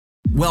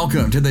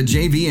Welcome to the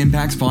JV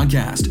Impacts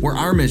Podcast, where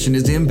our mission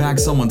is to impact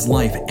someone's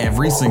life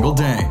every single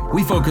day.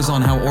 We focus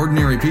on how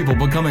ordinary people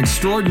become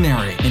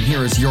extraordinary. And here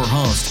is your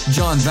host,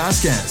 John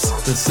Vasquez,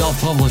 the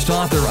self-published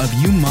author of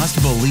You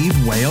Must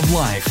Believe Way of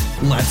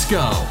Life. Let's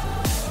go.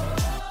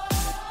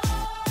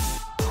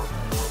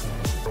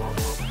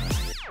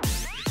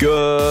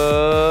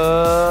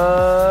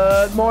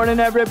 Good morning,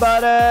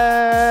 everybody.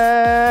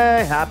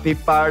 Happy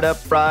Fired Up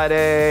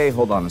Friday.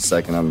 Hold on a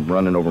second. I'm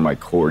running over my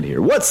cord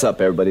here. What's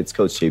up, everybody? It's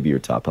Coach JV, your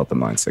top health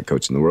and mindset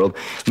coach in the world.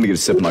 Let me get a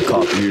sip of my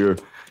coffee here.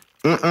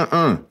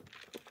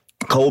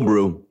 Cold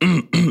brew.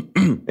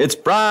 It's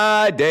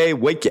Friday.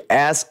 Wake your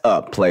ass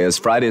up, players.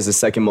 Friday is the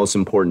second most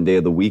important day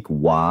of the week.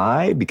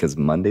 Why? Because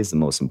Monday's the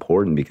most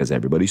important because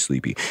everybody's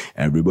sleepy.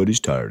 Everybody's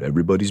tired.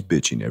 Everybody's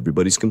bitching.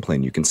 Everybody's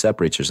complaining. You can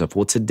separate yourself.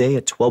 Well, today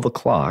at 12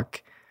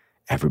 o'clock,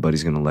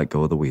 everybody's going to let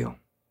go of the wheel.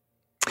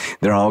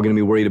 They're all going to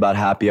be worried about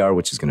happy hour,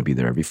 which is going to be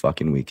there every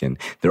fucking weekend.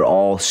 They're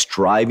all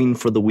striving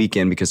for the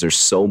weekend because they're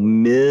so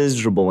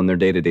miserable in their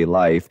day-to-day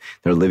life.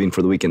 They're living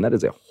for the weekend. That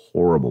is a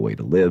horrible way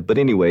to live. But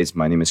anyways,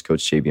 my name is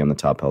Coach JV. I'm the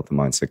top health and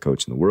mindset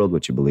coach in the world.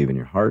 What you believe in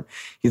your heart,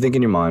 you think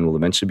in your mind will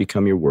eventually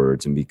become your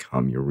words and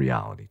become your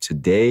reality.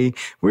 Today,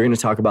 we're going to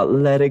talk about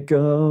let it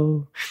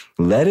go.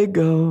 Let it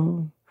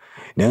go.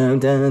 Dun,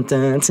 dun,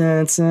 dun,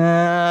 dun,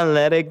 dun,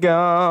 let it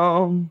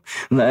go,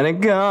 let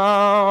it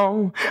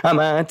go.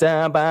 Let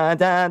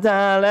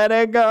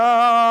it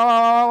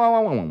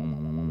go.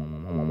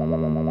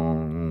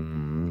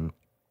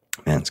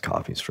 Man, this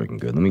coffee is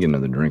freaking good. Let me get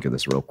another drink of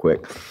this real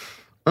quick.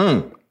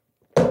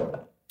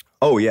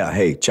 Oh, yeah.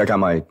 Hey, check out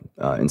my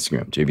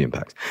Instagram, JV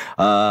Impacts.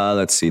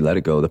 Let's see. Let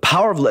it go. The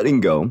power of letting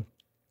go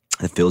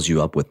that fills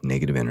you up with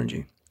negative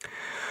energy.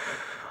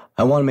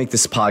 I want to make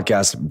this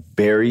podcast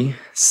very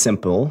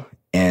simple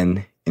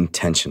and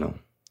intentional.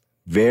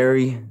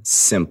 Very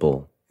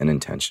simple and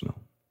intentional.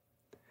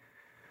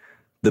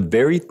 The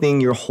very thing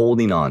you're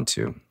holding on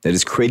to that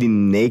is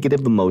creating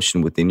negative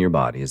emotion within your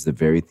body is the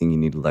very thing you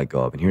need to let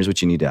go of. And here's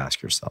what you need to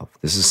ask yourself.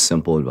 This is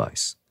simple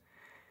advice.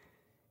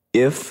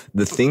 If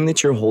the thing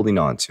that you're holding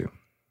on to,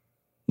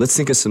 let's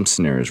think of some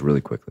scenarios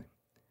really quickly.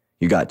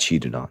 You got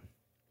cheated on,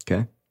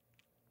 okay?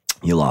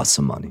 You lost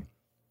some money.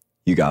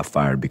 You got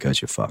fired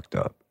because you fucked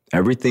up.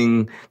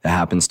 Everything that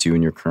happens to you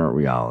in your current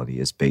reality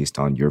is based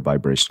on your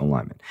vibrational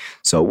alignment.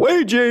 So,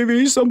 wait,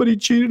 JV, somebody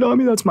cheated on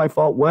me. That's my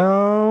fault.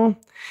 Well,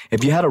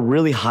 if you had a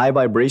really high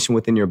vibration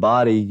within your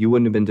body, you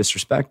wouldn't have been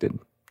disrespected.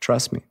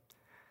 Trust me.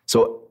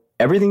 So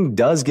everything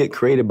does get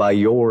created by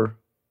your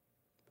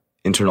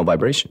internal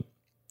vibration.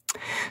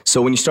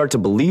 So when you start to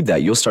believe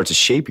that, you'll start to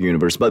shape your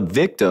universe. But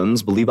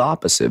victims believe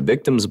opposite.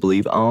 Victims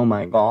believe, oh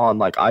my God,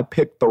 like I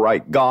picked the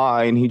right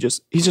guy and he's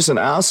just an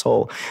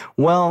asshole.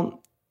 Well,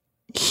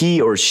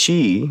 he or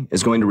she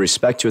is going to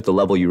respect you at the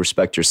level you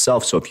respect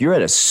yourself. So if you're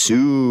at a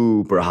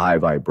super high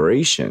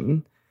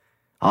vibration,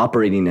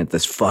 operating at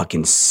this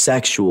fucking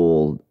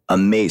sexual,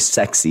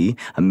 sexy,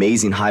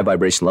 amazing high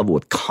vibration level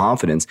with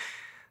confidence,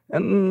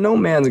 and no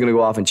man's going to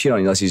go off and cheat on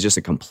you unless he's just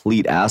a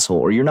complete asshole,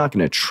 or you're not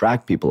going to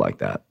attract people like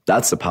that.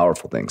 That's the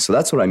powerful thing. So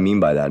that's what I mean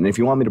by that. And if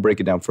you want me to break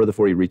it down further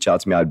for you, reach out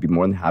to me. I'd be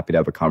more than happy to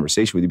have a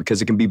conversation with you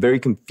because it can be very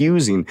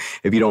confusing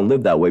if you don't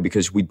live that way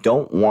because we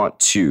don't want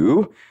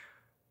to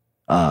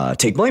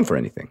take blame for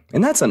anything.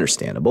 And that's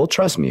understandable.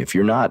 Trust me, if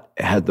you're not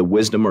had the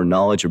wisdom or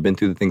knowledge or been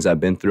through the things I've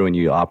been through and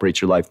you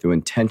operate your life through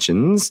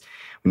intentions,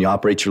 when you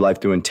operate your life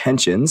through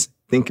intentions,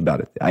 think about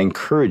it. I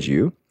encourage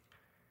you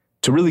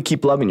to really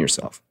keep loving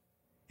yourself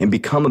and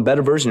become a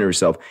better version of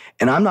yourself.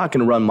 And I'm not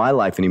going to run my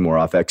life anymore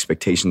off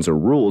expectations or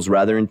rules,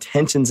 rather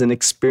intentions and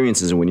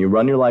experiences. And when you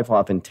run your life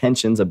off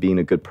intentions of being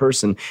a good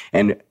person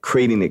and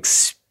creating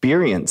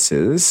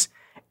experiences,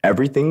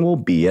 everything will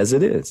be as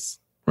it is,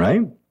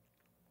 right?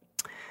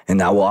 And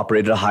that will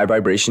operate at a high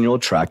vibration. You'll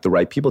attract the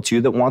right people to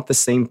you that want the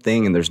same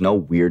thing. And there's no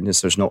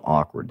weirdness. There's no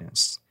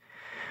awkwardness.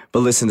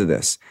 But listen to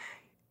this.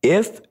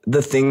 If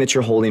the thing that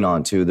you're holding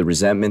on to, the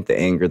resentment, the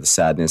anger, the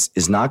sadness,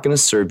 is not going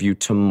to serve you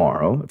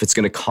tomorrow, if it's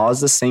going to cause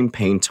the same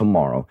pain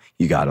tomorrow,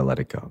 you got to let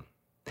it go.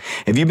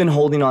 If you've been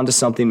holding on to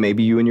something,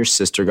 maybe you and your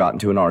sister got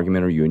into an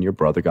argument or you and your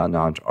brother got into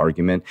an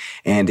argument,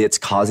 and it's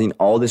causing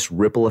all this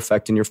ripple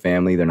effect in your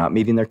family. They're not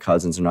meeting their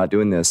cousins. They're not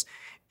doing this.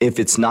 If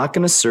it's not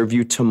going to serve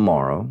you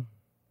tomorrow,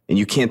 and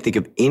you can't think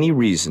of any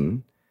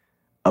reason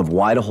of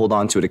why to hold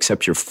on to it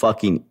except your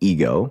fucking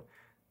ego,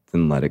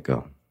 then let it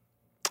go.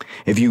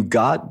 If you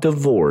got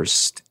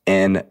divorced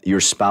and your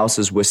spouse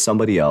is with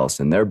somebody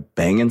else and they're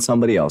banging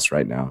somebody else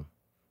right now,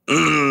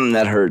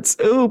 that hurts.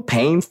 Ooh,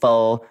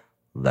 painful.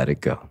 Let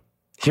it go.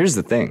 Here's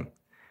the thing.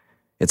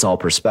 It's all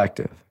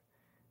perspective.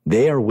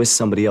 They are with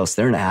somebody else.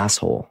 They're an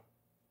asshole.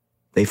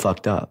 They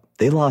fucked up.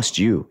 They lost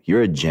you.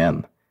 You're a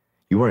gem.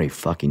 You are a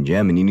fucking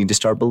gem, and you need to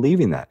start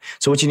believing that.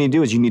 So what you need to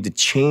do is you need to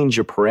change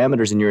your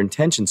parameters and your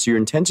intentions. So your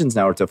intentions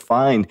now are to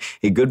find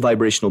a good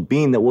vibrational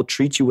being that will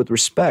treat you with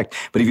respect.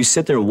 But if you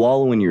sit there and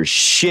wallow in your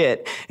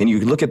shit and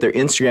you look at their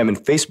Instagram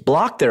and face,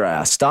 block their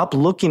ass. Stop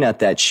looking at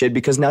that shit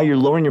because now you're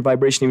lowering your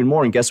vibration even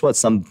more. And guess what?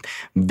 Some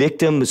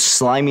victim,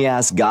 slimy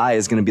ass guy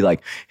is going to be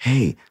like,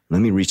 hey, Let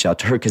me reach out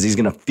to her, because he's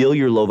going to feel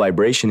your low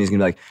vibration. He's going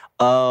to be like,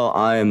 oh,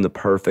 I am the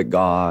perfect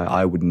guy.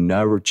 I would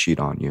never cheat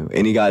on you.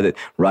 Any guy that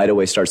right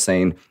away starts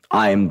saying,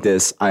 I am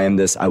this, I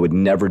would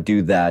never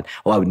do that.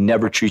 Oh, I would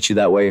never treat you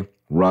that way.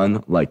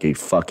 Run like a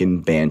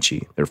fucking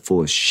banshee. They're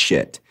full of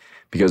shit.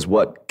 Because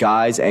what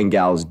guys and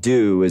gals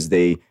do is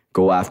they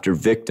go after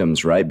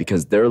victims, right?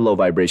 Because they're low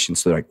vibration.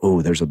 So they're like,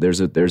 oh, there's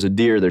a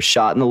deer. They're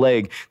shot in the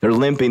leg. They're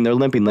limping.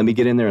 Let me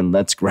get in there and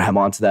let's grab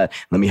onto that.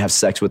 Let me have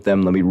sex with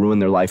them. Let me ruin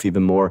their life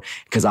even more,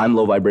 because I'm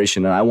low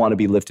vibration and I want to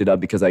be lifted up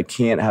because I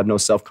can't have no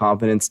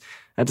self-confidence.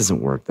 That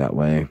doesn't work that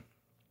way.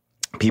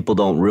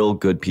 Real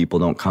good people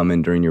don't come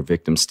in during your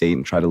victim state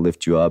and try to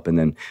lift you up, and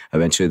then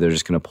eventually they're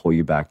just going to pull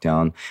you back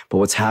down. But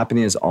what's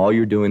happening is all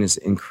you're doing is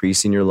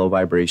increasing your low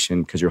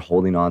vibration, because you're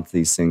holding on to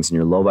these things, and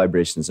your low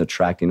vibration is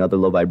attracting other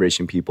low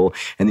vibration people.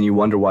 And then you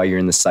wonder why you're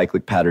in the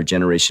cyclic pattern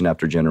generation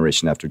after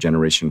generation after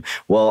generation.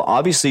 Well,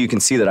 obviously you can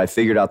see that I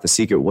figured out the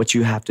secret. What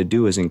you have to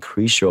do is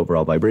increase your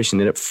overall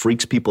vibration, and it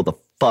freaks people the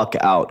fuck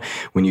out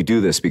when you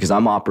do this, because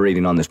I'm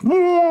operating on this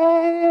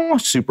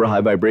super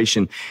high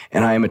vibration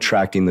and I am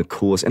attracting the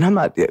coolest. And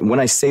when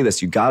I say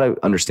this, you got to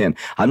understand,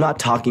 I'm not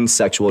talking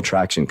sexual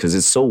attraction,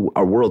 because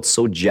our world's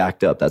so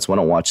jacked up. That's why I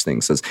don't watch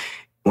things.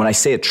 When I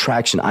say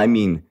attraction, I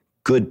mean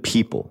good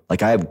people.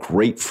 Like, I have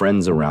great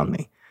friends around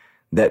me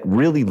that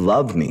really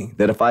love me,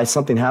 that if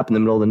something happened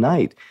in the middle of the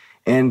night,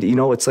 and,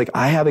 it's like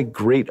I have a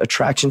great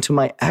attraction to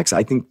my ex.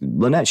 I think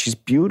Lynette, she's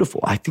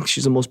beautiful. I think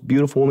she's the most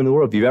beautiful woman in the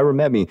world. If you've ever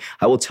met me,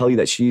 I will tell you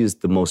that she is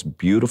the most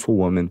beautiful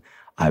woman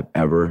I've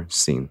ever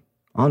seen.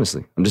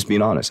 Honestly, I'm just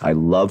being honest. I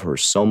love her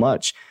so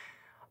much.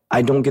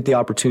 I don't get the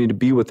opportunity to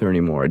be with her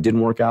anymore. It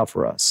didn't work out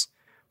for us.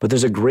 But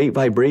there's a great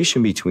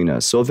vibration between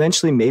us. So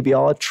eventually maybe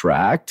I'll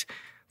attract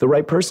the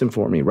right person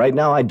for me. Right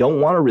now, I don't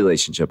want a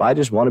relationship. I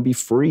just want to be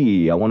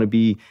free. I want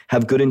to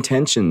have good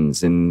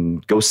intentions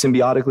and go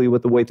symbiotically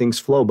with the way things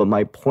flow. But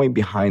my point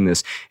behind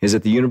this is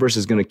that the universe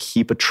is going to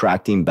keep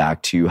attracting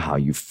back to you how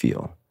you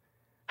feel.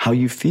 How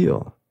you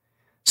feel.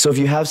 So if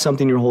you have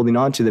something you're holding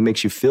on to that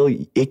makes you feel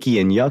icky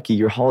and yucky,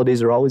 your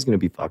holidays are always going to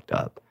be fucked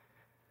up.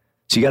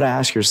 So you got to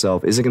ask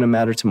yourself, is it going to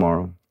matter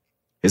tomorrow?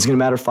 Is it going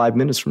to matter 5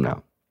 minutes from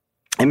now?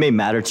 It may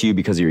matter to you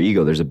because of your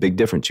ego. There's a big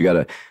difference. You got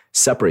to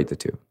separate the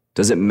two.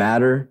 Does it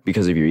matter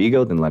because of your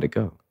ego? Then let it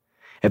go.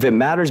 If it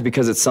matters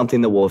because it's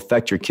something that will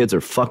affect your kids or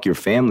fuck your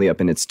family up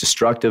and it's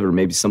destructive, or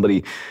maybe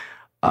somebody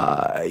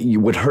you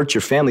would hurt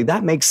your family,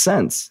 that makes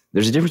sense.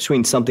 There's a difference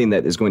between something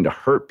that is going to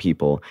hurt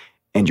people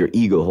and your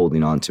ego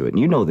holding on to it. And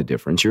you know the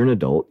difference. You're an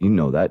adult. You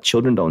know that.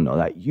 Children don't know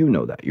that. You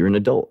know that. You're an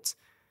adult.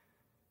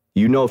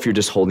 You know if you're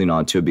just holding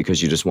on to it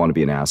because you just want to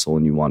be an asshole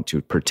and you want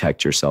to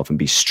protect yourself and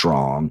be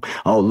strong.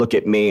 Oh, look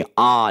at me.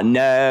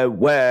 No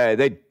way.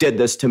 They did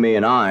this to me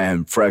and I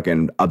am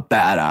freaking a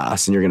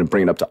badass. And you're going to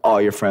bring it up to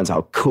all your friends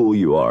how cool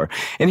you are.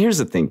 And here's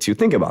the thing too.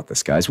 Think about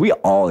this, guys. We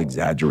all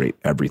exaggerate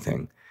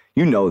everything.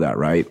 You know that,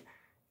 right?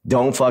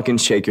 Don't fucking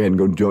shake your head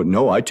and go,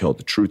 no, I tell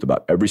the truth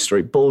about every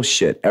story.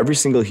 Bullshit. Every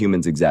single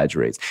human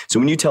exaggerates. So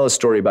when you tell a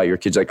story about your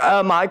kids, like,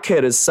 oh, my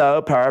kid is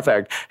so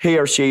perfect. He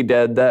or she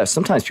did this.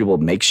 Sometimes people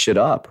make shit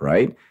up,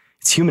 right?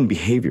 It's human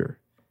behavior.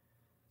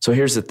 So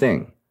here's the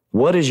thing.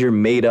 What is your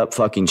made up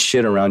fucking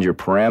shit around your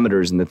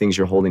parameters and the things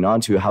you're holding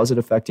on to? How's it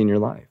affecting your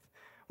life?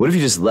 What if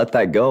you just let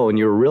that go and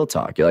you're real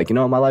talk? You're like,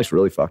 my life's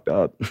really fucked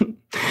up.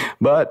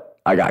 But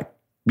I got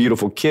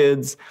beautiful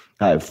kids.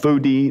 I have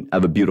food to eat. I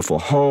have a beautiful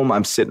home.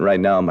 I'm sitting right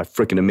now in my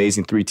freaking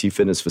amazing 3T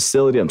Fitness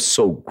facility. I'm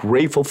so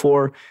grateful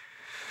for.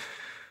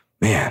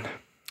 Man,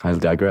 I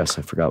digress.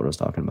 I forgot what I was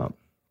talking about.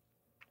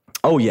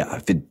 Oh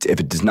yeah, if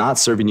it is not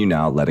serving you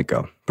now, let it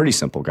go. Pretty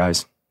simple,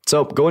 guys.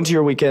 So go into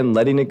your weekend,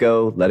 letting it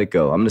go, let it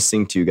go. I'm going to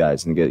sing to you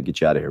guys and get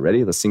you out of here.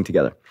 Ready? Let's sing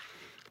together.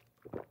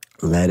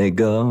 Let it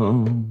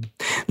go,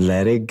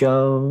 let it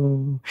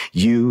go.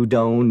 You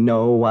don't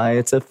know why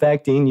it's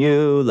affecting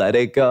you. Let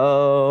it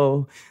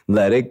go,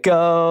 let it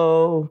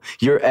go.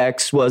 Your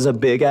ex was a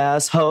big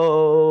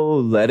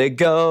asshole. Let it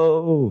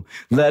go,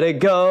 let it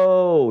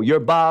go. Your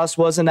boss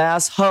was an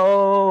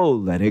asshole.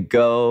 Let it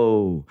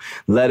go,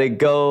 let it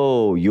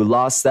go. You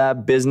lost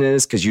that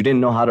business because you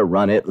didn't know how to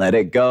run it. Let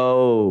it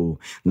go,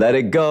 let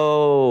it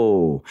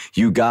go.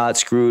 You got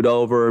screwed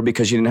over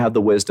because you didn't have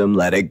the wisdom.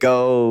 Let it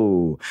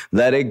go,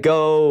 let it go.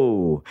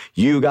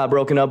 You got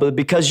broken up with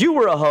because you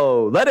were a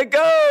hoe. Let it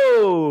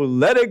go.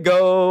 Let it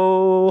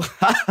go.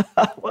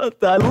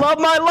 I love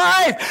my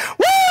life.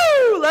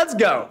 Woo! Let's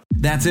go.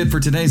 That's it for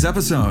today's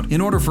episode.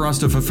 In order for us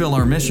to fulfill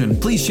our mission,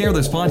 please share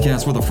this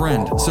podcast with a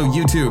friend so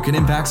you too can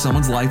impact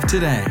someone's life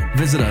today.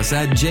 Visit us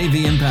at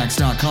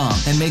jvimpacts.com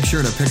and make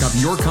sure to pick up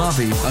your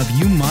copy of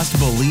You Must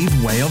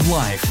Believe Way of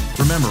Life.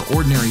 Remember,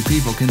 ordinary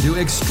people can do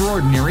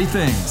extraordinary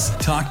things.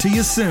 Talk to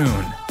you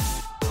soon.